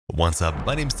What's up,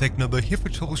 my name's Technobo here for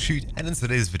Troubleshoot, and in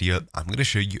today's video, I'm going to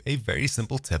show you a very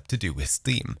simple tip to do with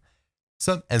Steam.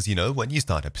 So, as you know, when you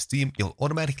start up Steam, you'll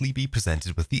automatically be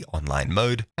presented with the online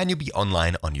mode, and you'll be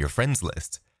online on your friends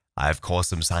list. I of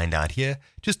course am signed out here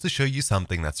just to show you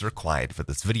something that's required for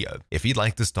this video. If you'd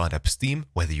like to start up Steam,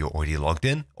 whether you're already logged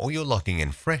in or you're logging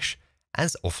in fresh,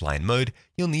 as offline mode,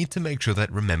 you'll need to make sure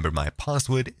that Remember My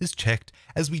Password is checked,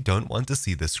 as we don't want to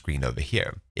see this screen over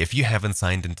here. If you haven't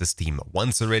signed into Steam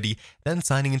once already, then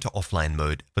signing into offline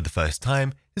mode for the first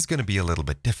time is going to be a little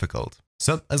bit difficult.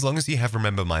 So as long as you have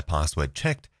Remember My Password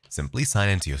checked, simply sign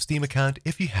into your Steam account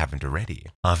if you haven't already.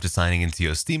 After signing into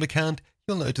your Steam account,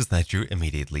 you'll notice that you're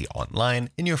immediately online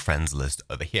in your friends list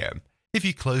over here. If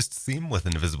you closed Steam with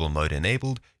invisible mode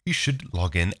enabled, you should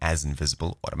log in as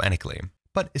invisible automatically.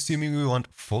 But assuming we want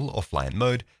full offline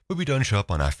mode, but we don't show up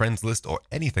on our friends list or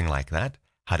anything like that,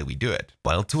 how do we do it?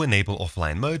 Well, to enable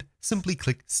offline mode, simply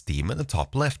click Steam in the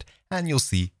top left and you'll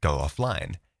see Go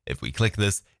Offline. If we click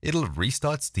this, it'll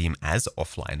restart Steam as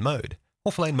offline mode.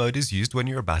 Offline mode is used when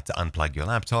you're about to unplug your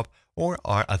laptop or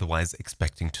are otherwise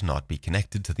expecting to not be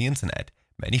connected to the internet.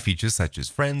 Many features such as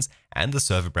Friends and the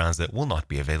server browser will not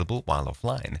be available while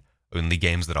offline. Only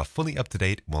games that are fully up to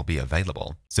date will be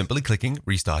available. Simply clicking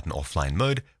Restart in offline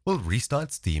mode will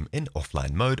restart Steam in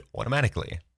offline mode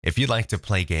automatically. If you'd like to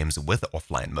play games with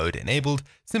offline mode enabled,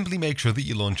 simply make sure that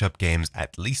you launch up games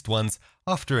at least once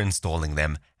after installing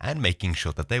them and making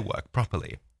sure that they work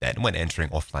properly. Then when entering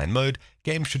offline mode,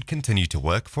 games should continue to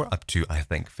work for up to, I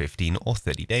think, 15 or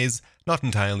 30 days. Not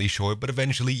entirely sure, but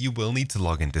eventually you will need to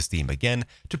log into Steam again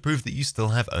to prove that you still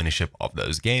have ownership of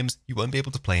those games. You won't be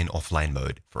able to play in offline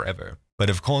mode forever. But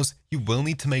of course, you will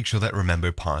need to make sure that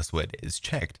Remember Password is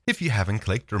checked. If you haven't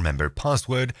clicked Remember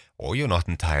Password or you're not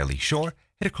entirely sure,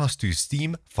 head across to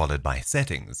Steam followed by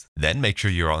Settings. Then make sure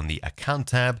you're on the Account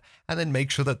tab and then make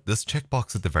sure that this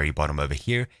checkbox at the very bottom over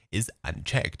here is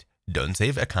unchecked. Don't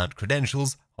save account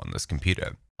credentials on this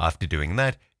computer. After doing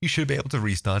that, you should be able to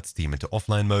restart Steam into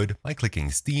offline mode by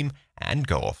clicking Steam and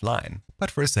Go Offline.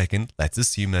 But for a second, let's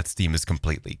assume that Steam is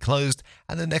completely closed,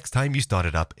 and the next time you start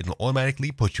it up, it'll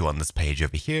automatically put you on this page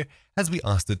over here as we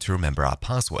asked it to remember our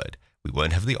password. We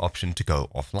won't have the option to go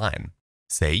offline.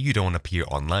 Say you don't appear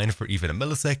online for even a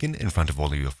millisecond in front of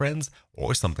all of your friends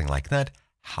or something like that.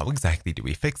 How exactly do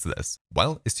we fix this?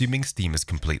 Well, assuming Steam is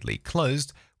completely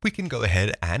closed, we can go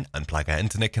ahead and unplug our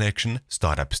internet connection,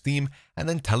 start up Steam, and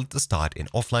then tell it to start in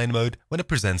offline mode when it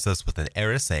presents us with an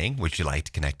error saying would you like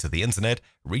to connect to the internet,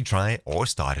 retry, or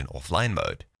start in offline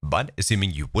mode. But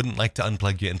assuming you wouldn't like to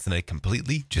unplug your internet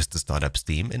completely just to start up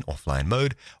Steam in offline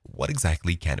mode, what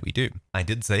exactly can we do? I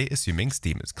did say assuming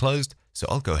Steam is closed, so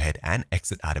I'll go ahead and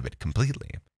exit out of it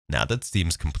completely. Now that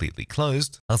Steam's completely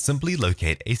closed, I'll simply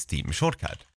locate a Steam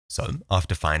shortcut. So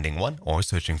after finding one or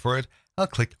searching for it, I'll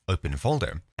click Open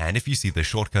Folder. And if you see the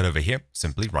shortcut over here,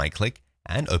 simply right-click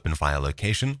and open file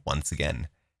location once again.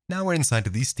 Now we're inside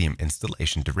of the Steam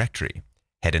installation directory.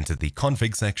 Head into the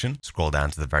config section, scroll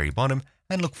down to the very bottom,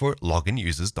 and look for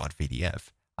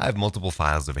loginusers.vdf. I have multiple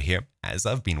files over here as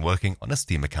I've been working on a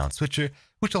Steam account switcher,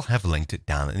 which I'll have linked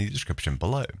down in the description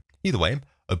below. Either way,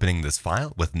 opening this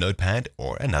file with Notepad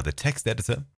or another text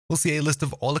editor, we'll see a list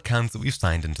of all accounts that we've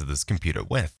signed into this computer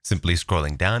with. Simply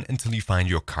scrolling down until you find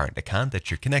your current account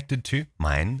that you're connected to.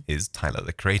 Mine is Tyler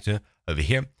the Creator over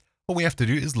here. All we have to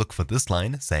do is look for this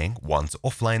line saying wants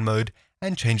offline mode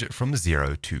and change it from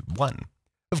 0 to 1.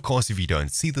 Of course, if you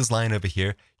don't see this line over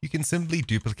here, you can simply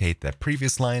duplicate that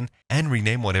previous line and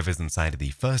rename whatever's inside of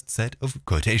the first set of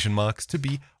quotation marks to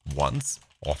be wants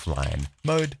offline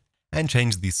mode, and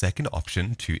change the second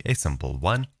option to a simple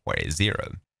 1 or a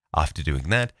 0. After doing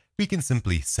that, we can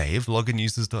simply save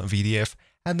loginusers.vdf,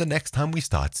 and the next time we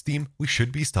start Steam, we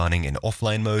should be starting in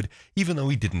offline mode, even though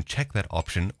we didn't check that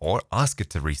option or ask it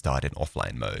to restart in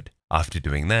offline mode. After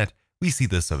doing that, we see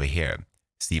this over here.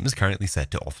 Steam is currently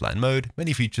set to offline mode.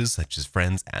 Many features such as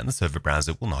Friends and the server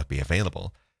browser will not be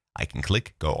available. I can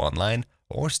click Go Online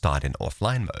or Start in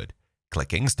offline mode.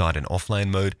 Clicking Start in offline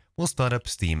mode will start up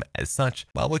Steam as such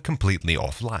while we're completely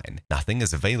offline. Nothing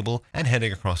is available, and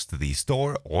heading across to the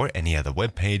store or any other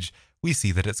web page, we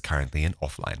see that it's currently in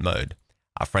offline mode.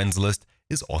 Our friends list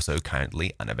is also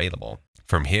currently unavailable.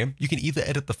 From here, you can either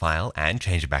edit the file and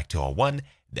change it back to a 1,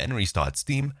 then restart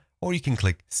Steam, or you can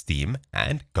click Steam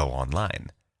and Go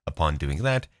Online. Upon doing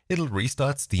that, it'll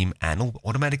restart Steam and will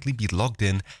automatically be logged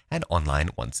in and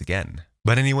online once again.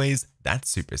 But anyways, that's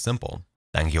super simple.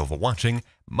 Thank you all for watching.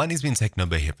 My name's been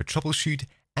Technobo here for Troubleshoot,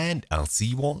 and I'll see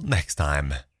you all next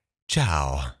time.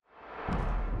 Ciao.